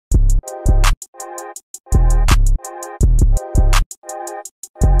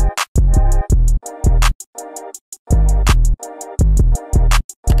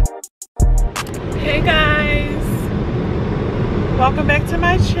welcome back to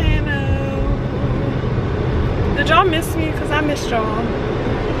my channel. Did y'all miss me? Because I missed y'all.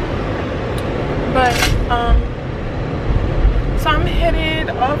 But so I'm headed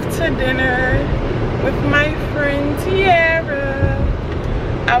off to dinner with my friend Tiara.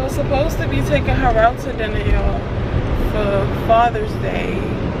 I was supposed to be taking her out to dinner, y'all, for Father's Day,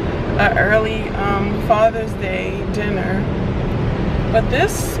 an early Father's Day dinner. But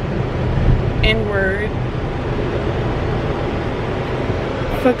this N-word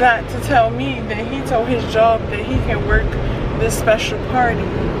forgot to tell me that he told his job that he can work this special party.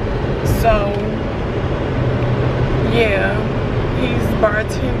 So yeah, he's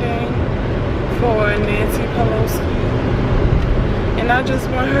bartending for Nancy Pelosi, and I just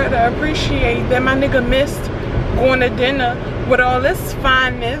want her to appreciate that my nigga missed going to dinner with all this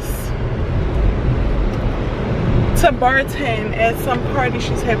fineness to bartend at some party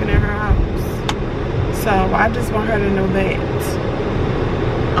she's having in her house. So I just want her to know that.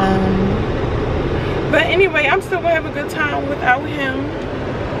 But anyway, I'm still gonna have a good time without him.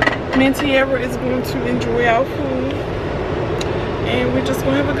 Me and Tiara is going to enjoy our food, and we're just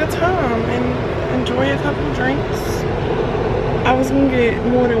gonna have a good time and enjoy a couple drinks. I was gonna get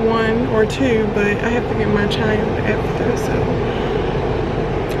more than one or two, but I have to get my child after, so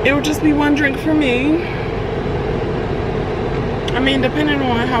it will just be one drink for me. I mean, depending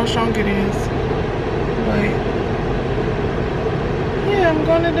on how strong it is. But yeah, I'm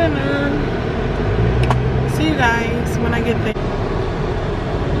going to dinner. See you guys when I get there.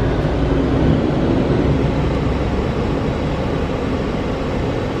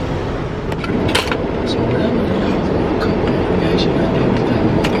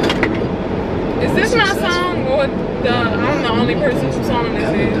 Is this my song, or I'm the only person whose song this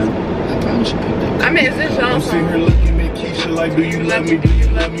is? I mean, is this your song? Like, do you love me? Do you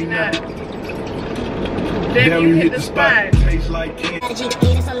love me not? Damn, you hit the spot. Taste like candy. I'm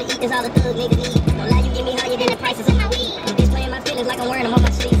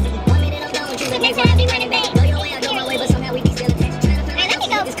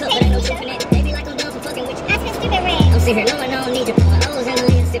sitting here knowing I don't need you. My O's in the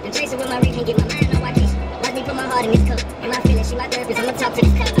lens, sipping, chasing with my ring, can't get my mind on my peace. Watch me put my heart in this cup, and my feelings, she my therapist. I'ma talk to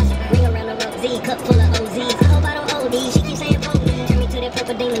this cup. Ring around the road, Z cup full of OZs. I hope I don't OD. She keeps saying fuck me, turn me to that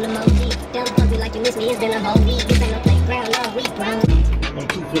purple demon emoji. Tell the fuck me like you miss me, it's been a whole week. This ain't no playground, no week round. I'm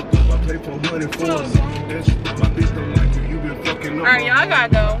too fucked up, I pay for money for us. My bitch don't like you, you been fucking up. Alright, y'all, I gotta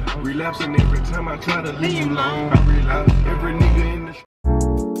go. Relapsing every time I try to leave you alone. I relapse every nigga in the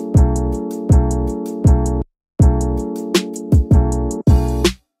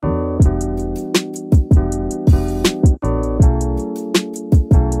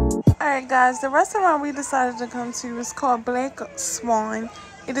Alright guys, the restaurant we decided to come to is called Blk Swan.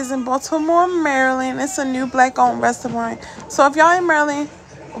 It is in Baltimore, Maryland. It's a new black-owned restaurant. So if y'all in Maryland,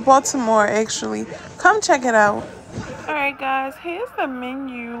 Baltimore actually, come check it out. Alright guys, here's the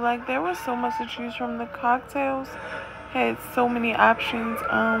menu. Like, there was so much to choose from. The cocktails had so many options.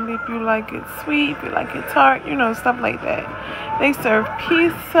 If you like it sweet, if you like it tart, you know, stuff like that. They serve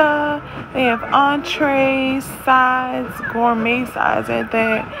pizza, they have entrees, sides, gourmet sides at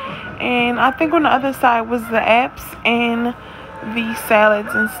that. And I think on the other side was the apps and the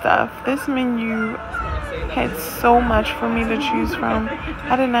salads and stuff. This menu had so much for me to choose from.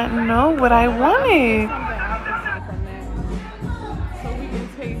 I did not know what I wanted.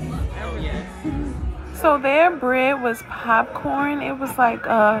 So their bread was popcorn. It was like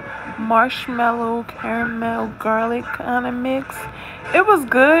a marshmallow, caramel, garlic kind of mix. It was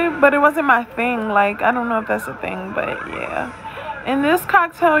good, but it wasn't my thing. Like, I don't know if that's a thing, but yeah. And this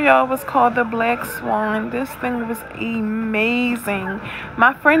cocktail, y'all, was called the Blk Swan. This thing was amazing.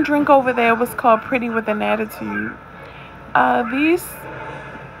 My friend drink over there was called Pretty with an Attitude. These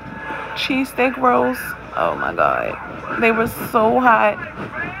cheesesteak rolls, oh my god, they were so hot.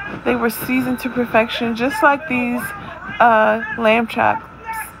 They were seasoned to perfection, just like these lamb chops.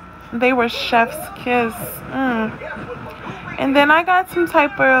 They were chef's kiss. And then I got some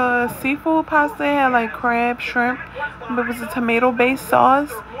type of seafood pasta. It had like crab, shrimp, but it was a tomato-based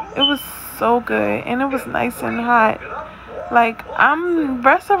sauce. It was so good, and it was nice and hot. Like,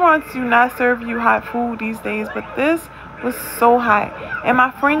 restaurants do not serve you hot food these days, but this was so hot. And my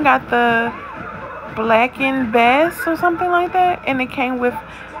friend got the blackened bass or something like that, and it came with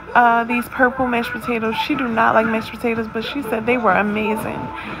these purple mashed potatoes. She do not like mashed potatoes, but she said they were amazing.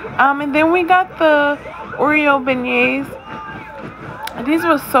 And then we got the Oreo beignets. These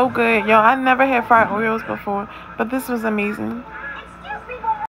were so good, y'all. I never had fried Oreos before, but this was amazing.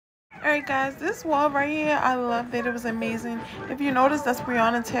 Alright guys, this wall right here, I loved it. It was amazing. If you notice, that's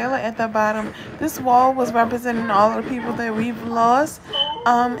Breonna Taylor at the bottom. This wall was representing all of the people that we've lost.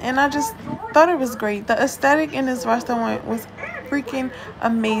 And I just thought it was great. The aesthetic in this restaurant was freaking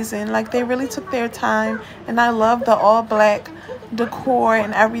amazing. Like, they really took their time, and I love the all black decor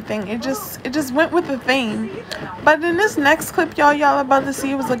and everything. It just went with the theme. But in this next clip y'all about to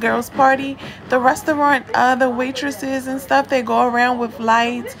see, it was a girls party. The restaurant, the waitresses and stuff, they go around with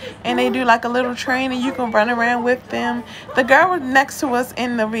lights and they do like a little train and you can run around with them. The girl next to us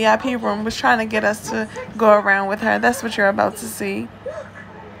in the VIP room was trying to get us to go around with her. That's what you're about to see.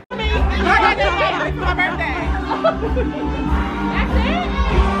 It's my birthday. That's it?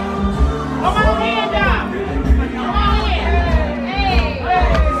 Come on in, y'all. Come on in.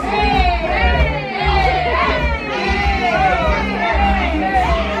 Hey, hey,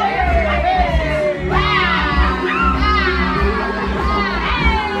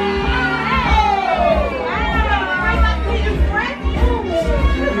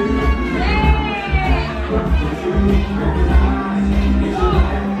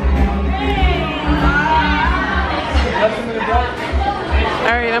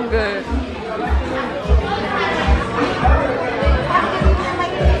 Alright, I'm good.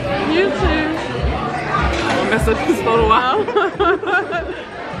 You too. I'm gonna mess up this photo while.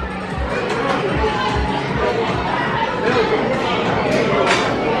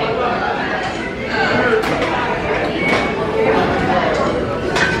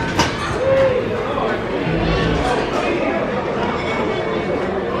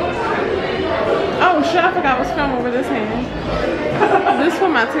 Oh shit, I forgot what's filming with this hand. This for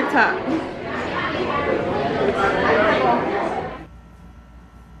my TikTok.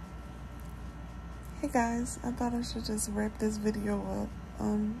 Hey guys, I thought I should just wrap this video up.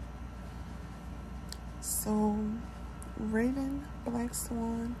 So rating Blk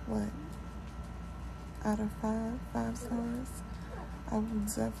Swan, what? Out of 5 stars? I would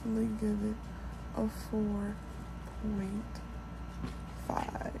definitely give it a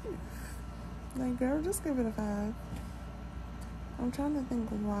 4.5. Like, girl, just give it a 5. I'm trying to think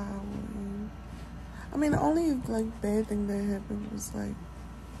why I wouldn't. I mean, the only like bad thing that happened was like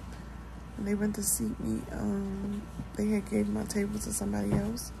when they went to seat me, they had gave my table to somebody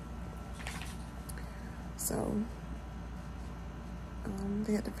else. So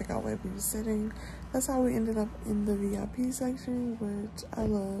they had to figure out where we were sitting. That's how we ended up in the VIP section, which I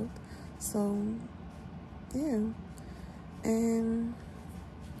loved. So yeah. And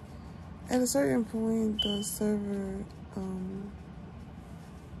at a certain point, the server,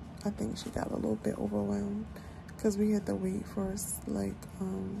 I think she got a little bit overwhelmed because we had to wait for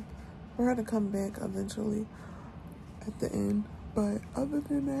for her to come back eventually at the end. But other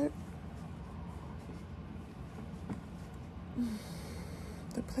than that,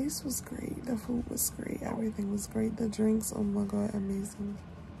 the place was great. The food was great. Everything was great. The drinks, oh my god, amazing.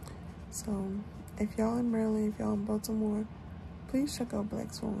 So if y'all in Maryland, if y'all in Baltimore, please check out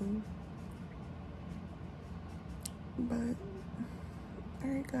Blk Swan. But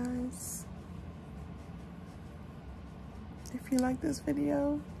alright guys, if you like this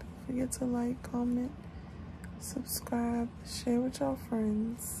video, don't forget to like, comment, subscribe, share with your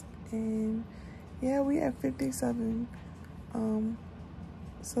friends. And yeah, we have 57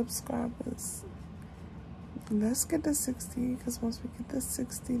 subscribers. Let's get to 60, because once we get to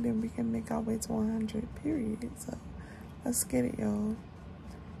 60, then we can make our way to 100, period. So let's get it, y'all.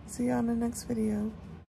 See y'all in the next video.